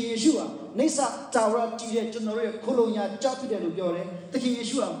သခင်ယေရှုကနေဆာတာဝရတည်တဲ့ကျွန်တော်ရဲ့ခိုလုံညာကြောက်ဖြစ်တယ်လို့ပြောတယ်သခင်ယေ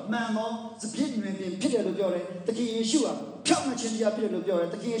ရှုကမှန်သောစပြည့်မြင်ဖြစ်တယ်လို့ပြောတယ်သခင်ယေရှုကဖြောင့်မခြင်းတရားဖြစ်တယ်လို့ပြောတယ်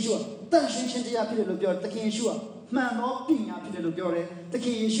သခင်ယေရှုကတန်ရှင်းခြင်းတရားဖြစ်တယ်လို့ပြောတယ်သခင်ယေရှုကမှန်သောပညာဖြစ်တယ်လို့ပြောတယ်သ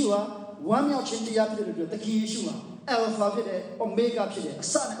ခင်ယေရှုကဝမ်းမြောက်ခြင်းတရားဖြစ်တယ်လို့ပြောသခင်ယေရှုက Alpha ဖြစ်တယ် Omega ဖြစ်တယ်အ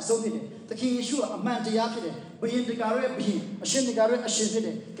စနဲ့အဆုံးဖြစ်တယ်သခင်ယေရှုကအမှန်တရားဖြစ်တယ်ဘုရင်တကာရဲ့ဘုရင်အရှင်တကာရဲ့အရှင်ဖြစ်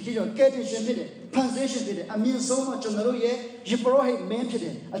တယ်သခင်ကကယ်တင်ရှင်ဖြစ်တယ်ဖန်ဆင်းရှင်ဖြစ်တယ်အမြင့်ဆုံးသောကျွန်တော်တို့ရဲ့ယေဘရဟိမင်းဖြစ်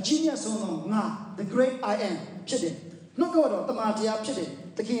တယ်အကြီးမြတ်ဆုံးသောငါ the great I am ဖြစ်တယ်နှုတ်ကပတ်တော်တမန်တရားဖြစ်တယ်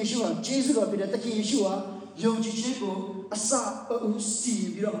တခင်ယေရှုဟာဂျေဇုတော်ဖြစ်တဲ့တခင်ယေရှုဟာယုံကြည်ခြင်းကိုအစအဦးစီ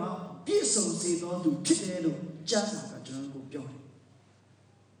ပြီးတော့မှပြည့်စုံစေသောသူဖြစ်တယ်လို့ကျမ်းစာကကျွန်တော်တို့ပြောတယ်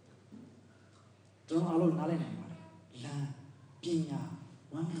ကျွန်တော်အားလုံးနားလည်နိုင်ပါတယ်လမ်းပညာ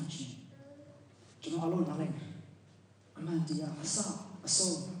ဝမ်းမြောက်ခြင်းကျွန်တော်အားလုံးနားလည်နိုင်အမှန်တရားအစအ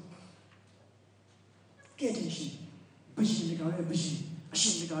ဆုံးကဲ့တင်ရှင်ဘုရင်တကားရဲ့ဘုရင်အရှ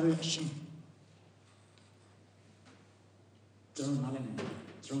င်တကားရဲ့အရှင်ကျွန်တော်နားလည်နိုင်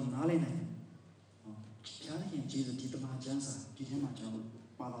ကျွန်တော်နားလည်နိုင်ဘုရားသခင်ယေရှုဒီတမန်ကျမ်းစာဒီထဲမှာကျွန်တော်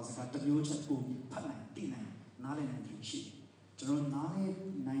ပါလာစကားတစ်မျိုးချက်ပို့ပြီးဖတ်နိုင်သိနိုင်နားလည်နိုင်တယ်ရှိကျွန်တော်နားလည်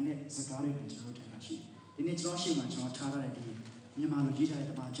နိုင်တဲ့စကားတွေကိုကျွန်တော်ထင်တာရှိဒီနေ့ကျွန်တော်ရှေ့မှာကျွန်တော်ထားရတဲ့ဒီမြန်မာလူကြီးထားတဲ့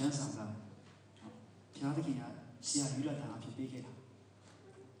တမန်ကျမ်းစာကဘုရားသခင်ကဆရာယူလာတာအဖြစ်ပေးခဲ့တာ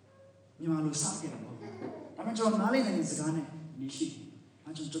မြန်မာလူစခဲ့တာမဟုတ်ဘူးဒါပေမဲ့ကျွန်တော်နားလည်နိုင်တဲ့စကားနဲ့နေရှိ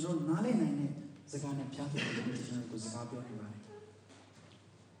အဲကျွန်တော်နားလည်နိုင်တဲ့စကားနဲ့ဘုရားသခင်ကိုကျွန်တော်ကိုစကားပြောနေပါတယ်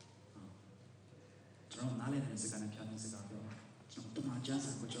ကျွန်တော်နားလည်တဲ့စကားနဲ့ဖြာတဲ့စကားပြောတာကျွန်တော်တမန်ကျမ်းစာ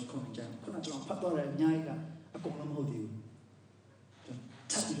ကိုကျွန်တော်ခုံကြည့်ခုနကျွန်တော်ဖတ်တော့တဲ့အများကြီးကအကုန်လုံးမဟုတ်သေးဘူး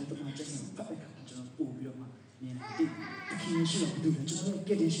ထပ်ပြီးတော့တမန်ကျမ်းစာဖတ်လိုက်ကျွန်တော်ပို့ပြီးတော့မှမြင်တယ်တခင်ရှိတော့ဘူးလေကျွန်တော်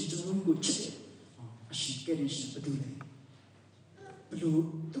ကဲ့တဲ့ရှိကျွန်တော်ကိုချစ်တယ်အရှိကဲ့တဲ့ရှိဘယ်လိုလဲဘလို့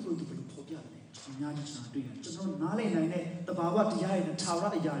သူ့ကိုသူ့ဘလို့ပေါ်ပြတယ်ကျွန်တော်များကြီးကျွန်တော်တွေ့တယ်ကျွန်တော်နားလည်နိုင်တဲ့တဘာဝတရားတွေနဲ့ထာဝရ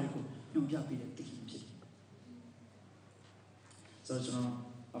အရာတွေကိုညွှန်ပြပေးတဲ့တခင်ဖြစ်တယ်ဆိုတော့ကျွန်တော်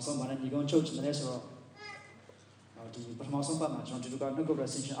အဆောင်ပါတဲ့ညီကောင်ချုပ်ချင်တယ်ဆိုတော့ဒီပထမဆုံးပတ်မှာကျွန်တော်ဒီလိုကနှုတ်ကပတ်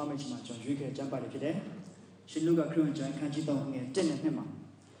ဆင်ရှင်အမိတ်မှာကျွန်တော်ရွေးခဲ့ကျမ်းပါတယ်ဖြစ်တယ်။ရှင်လုကခရစ်ဝင်ကျမ်းခန်းကြီး3ငယ်1နဲ့2မှာ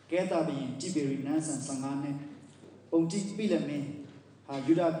ကဲတာဘီရင်တိဘေရီနန်းဆန်15နှစ်ပုံတိပိလမင်းဟာ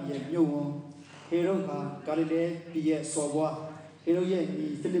ယူဒပြည်ရဲ့မြို့ဝန်ဟေရုဒ်ဟာဂါလိလဲပြည်ရဲ့စော်ဘွားဟေရုဒ်ရဲ့ညီ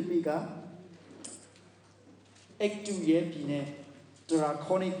ဖိလိပ္ပိကအက်တူရဲ့ပြည်နဲ့ဒရာ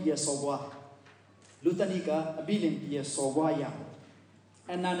ခေါနိပြည်ရဲ့စော်ဘွားလူတနီကအဘိလင်ပြည်ရဲ့စော်ဘွားရ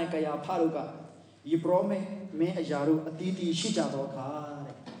အနာနဲ့ကယာဖာတို့ကယေဘရမင်းအရာတို့အတီးတီရှိကြသောအခါ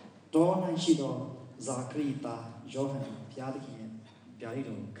တဲ့ဒေါ်နိုင်ရှိသောဇာခရီတာယောဟန်ဘုရားသခင်ရဲ့ဗျာဒိတ်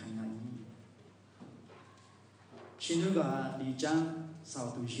တော်ခံရ၏ရှင်တို့ကဒီကျမ်းစာ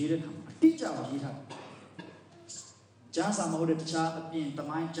သူရေးတဲ့အခါမှာအတိအကျရေးထားတယ်ကျမ်းစာမဟုတ်တဲ့တခြားအပြင်တ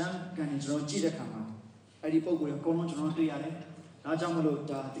မိုင်းကျမ်းကန်ကျွန်တော်ကြည့်တဲ့အခါမှာအဲ့ဒီပုံကိုအကုန်လုံးကျွန်တော်တွေ့ရတယ်ဒါကြောင့်မလို့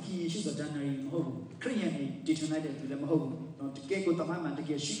ဒါတကယ်ရှိသောကျမ်းနယ်မဟုတ်ဘူးခရိယန်တွေတည်ထွင်လိုက်တဲ့သူလည်းမဟုတ်ဘူးတော့တကယ်ကိုတမိုင်းမှာတက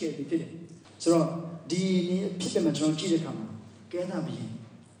ယ်ရှိခဲ့ပြီဖြစ်တယ်ဆိုတော့ဒီနေ့ဖြစ်တဲ့မှာကျွန်တော်ကြည့်တဲ့အခါမှာကဲတာဘီ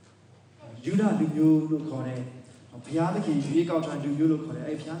ယူဒလူမျိုးလို့ခေါ်တဲ့ဘုရားသခင်ရွေးကောက်ထားလူမျိုးလို့ခေါ်တဲ့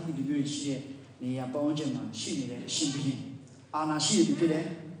အဲ့ဘုရားသခင်လူမျိုးရှိတဲ့နေရာပေါင်းခြင်းမှာရှိနေတဲ့အရှင်ဘီအာနာရှိတဲ့ဖြစ်တယ်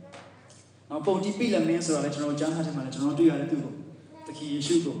။နောက်ပုံတိပိလမင်းဆိုတာလည်းကျွန်တော်ကြားထားတယ်မှာလည်းကျွန်တော်တွေ့ရတယ်သူ့ကိုသခင်ယေ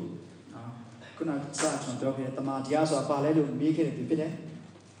ရှုကိုခုနကစကျွန်တော်ပြောခဲ့တဲ့တမန်တရားဆိုတာပါလဲလို့မေးခဲ့တဲ့သူဖြစ်တယ်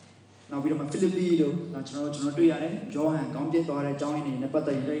။နောက်ပြီးတော့ဖိလိပ္ပိတို့ကျွန်တော်တွေ့ရတယ်။ယောဟန်ကောင်းပြစ်သွားတဲ့အကြောင်းရင်းတွေနဲ့ပတ်သ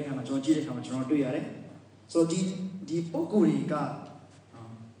က်တဲ့အခါမှာကျွန်တော်ကြည့်တဲ့အခါမှာကျွန်တော်တွေ့ရတယ်။ဆိုတော့ဒီပုဂ္ဂိုလ်တွေက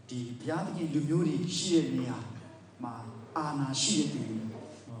ဒီဘုရားသခင်လူမျိုးတွေရှိတဲ့နေရာမှာအာဏာရှိတဲ့သူတွေ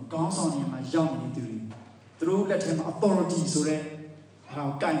ကောင်းဆောင်နေမှာရောက်နေတဲ့သူတွေသူတို့လက်ထဲမှာ authority ဆိုတဲ့ဟာ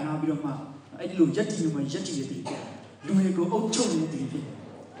ကိုကင်နာပြီးတော့မှအဲ့ဒီလိုယက်တီလိုမှယက်တီတဲ့သူတွေလူတွေကိုအုပ်ချုပ်နေတဲ့သူတွေဖြစ်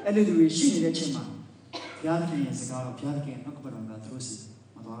အဲ့ဒီလူတွေရှိနေတဲ့အချိန်မှာဘုရားသခင်ရဲ့စကားတော့ဘုရားသခင်နှုတ်ကပတ်တော်ကသူတို့စီ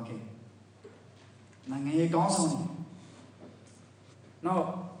မသွားခဲ့နိုင်ငံရဲ့ကောင်းဆောင်နေနောက်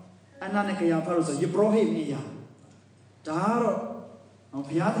အနာနဲ့ကယာဖာလို့ဆိုယေဘရဟိမင်းရဒါကတော့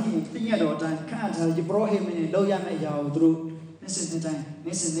ဘုရားသခင်ပြည့်ရတော်အတိုင်းခန့်အပ်ထားယေဘရဟိမင်းလောက်ရမယ့်အရာကိုသူတို့နေ့စဉ်နေ့တို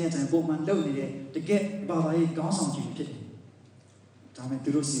င်းပုံမှန်လုပ်နေတဲ့တကယ်ဘာသာရေးကောင်းဆောင်ခြင်းဖြစ်တယ်ဒါပေမဲ့သူ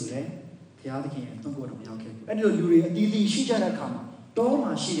တို့စီလည်းဘုရားသခင်ရဲ့သွန်ကိုယ်တော်မရောက်ခဲ့ဘူးအဲ့ဒီလိုလူတွေအတီးတီးရှိကြတဲ့အခါမှာတော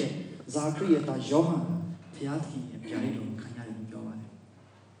မှာရှိတဲ့ဇာခရိရဲ့သားယောဟန်ဘုရားသခင်ရဲ့ဗျာဒိတ်တော်ခံရတယ်လို့ပြောပါတယ်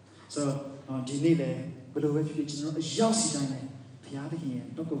ဆိုတော့ဒီနေ့လည်းဘယ်လိုပဲဖြစ်ဖြစ်ကျွန်တော်အရောက်စီတိုင်းနဲ့ဘုရားသခင်ရဲ့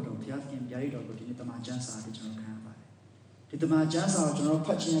သွန်ကိုယ်တော်ဘုရားသခင်ဗျာဒိတ်တော်ကိုဒီနေ့တမန်ကျမ်းစာကိုကျွန်တော်ခံရပါတယ်ဒီတမန်ကျမ်းစာကိုကျွန်တော်ဖ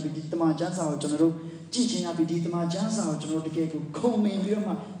တ်ခြင်းရပြီးဒီတမန်ကျမ်းစာကိုကျွန်တော်တို့ကြည့်ခြင်းရပြီးဒီတမန်ကျမ်းစာကိုကျွန်တော်တကယ်ကိုခုံမင်ပြီးတော့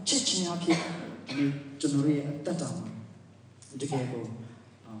မှချစ်ခြင်းအဖြစ်ဒီကျွန်တော်ရဲ့အတ္တတာမှာတက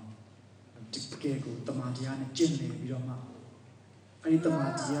ယ်ကိုတမန်တရားနဲ့ကျင့်နေပြီးတော့မှအဲဒီတမ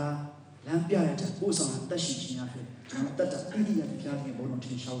န်တရားလမ်းပြတဲ့ပို့ဆောင်တက်ရှိခြင်းအဖြစ်ကျွန်တော်တတ်တာအတိအကျပြပြနေဘုံတော်ထ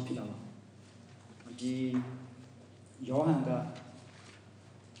င်ရှားဖြစ်လာပါဒီယောဟန်က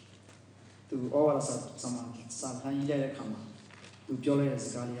သူဩဝါဒစာဖန်ရေးတဲ့အခါမှာသူပြောလိုက်တဲ့စ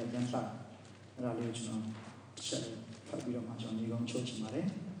ကားလေးကပြန်လှအဲ့ဒါလေးကိုကျွန်တော်တစ်ချက်ဖတ်ပြီးတော့မှကျွန်တော်ဒီကောင်ချုပ်ချင်ပါတယ်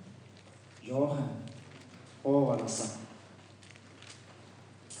ယောဟန်ဩဝါဒစာ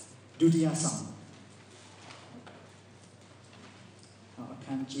ဒုတိယဆောင်အခ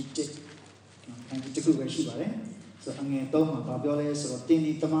န်းကြီး1ခုပဲရှိပါတယ်ဆိုတော့အငယ်3မှာပြောလဲဆိုတော့တင်း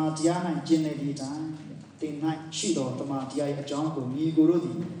ဒီတမန်တရားနိုင်ကျင့်တဲ့ဒီတိုင်း တင်၌ရှိသောတမန်တရား၏အကြောင်းကိုညီကိုတို့သ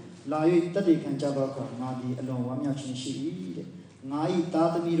ည်လာ၍တတ်တည်ခံကြသောအခါငါသည်အလွန်ဝမ်းမြောက်ခြင်းရှိ၏တဲ့ငါ၏သား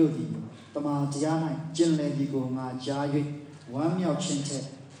သမီးတို့သည်တမန်တရား၌ကျင့်လည်သည်ကိုငါကြား၍ဝမ်းမြောက်ခြင်းထက်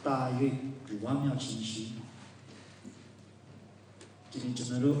သာ၍ဝမ်းမြောက်ခြင်းရှိဒီနေ့ကျွန်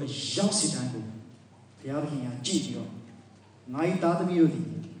တော်တို့အရောက်စီတိုင်းကိုဘုရားခင်ကကြည့်ပြီးတော့ငါ၏သားသမီးတို့သည်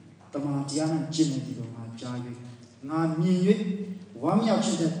တမန်တရား၌ကျင့်လည်သည်ကိုငါကြား၍ငါမြင်၍ဝမ်းမြောက်ခြ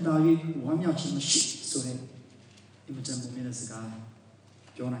င်းတဲ့တာ၍ဝမ်းမြောက်ခြင်းမရှိဆိုတဲ့အင်မတန်မမြင်တဲ့စကား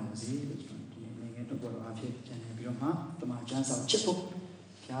ပြောနိုင်ပါစေလို့ကျွန်တော်ဒီနိုင်ငံတော်ပေါ်အားဖြင့်ပြန်နေပြီးတော့မှတမန်ကျမ်းစာချစ်ဖို့ဘု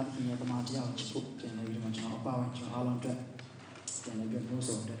ရားသခင်ရဲ့တမန်တရားကိုချစ်ဖို့ပြန်နေပြီးတော့ကျွန်တော်အပါဝင်ကျွန်တော်အားလုံးအတွက်ပြန်နေပြီးလို့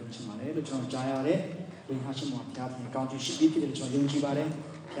ဆိုတဲ့တို့ချင်ပါတယ်လို့ကျွန်တော်ကြားရတဲ့ဝိညာဉ်ရှိမှဘုရားသခင်ကောင်းချီးရှိပြီးဖြစ်တယ်ကျွန်တော်ယုံကြည်ပါတယ်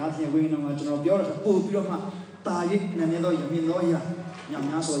ဘုရားသခင်ဝိညာဉ်တော်ကကျွန်တော်ပြောတော့ပို့ပြီးတော့မှတာ၍နည်းနည်းတော့ယမင်းတော်ရည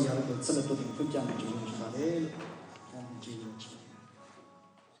များဆိုရလို့ဆက်လက်တော့ပြန်နေကျွန်တော်ယုံကြည်ပါတယ်လို့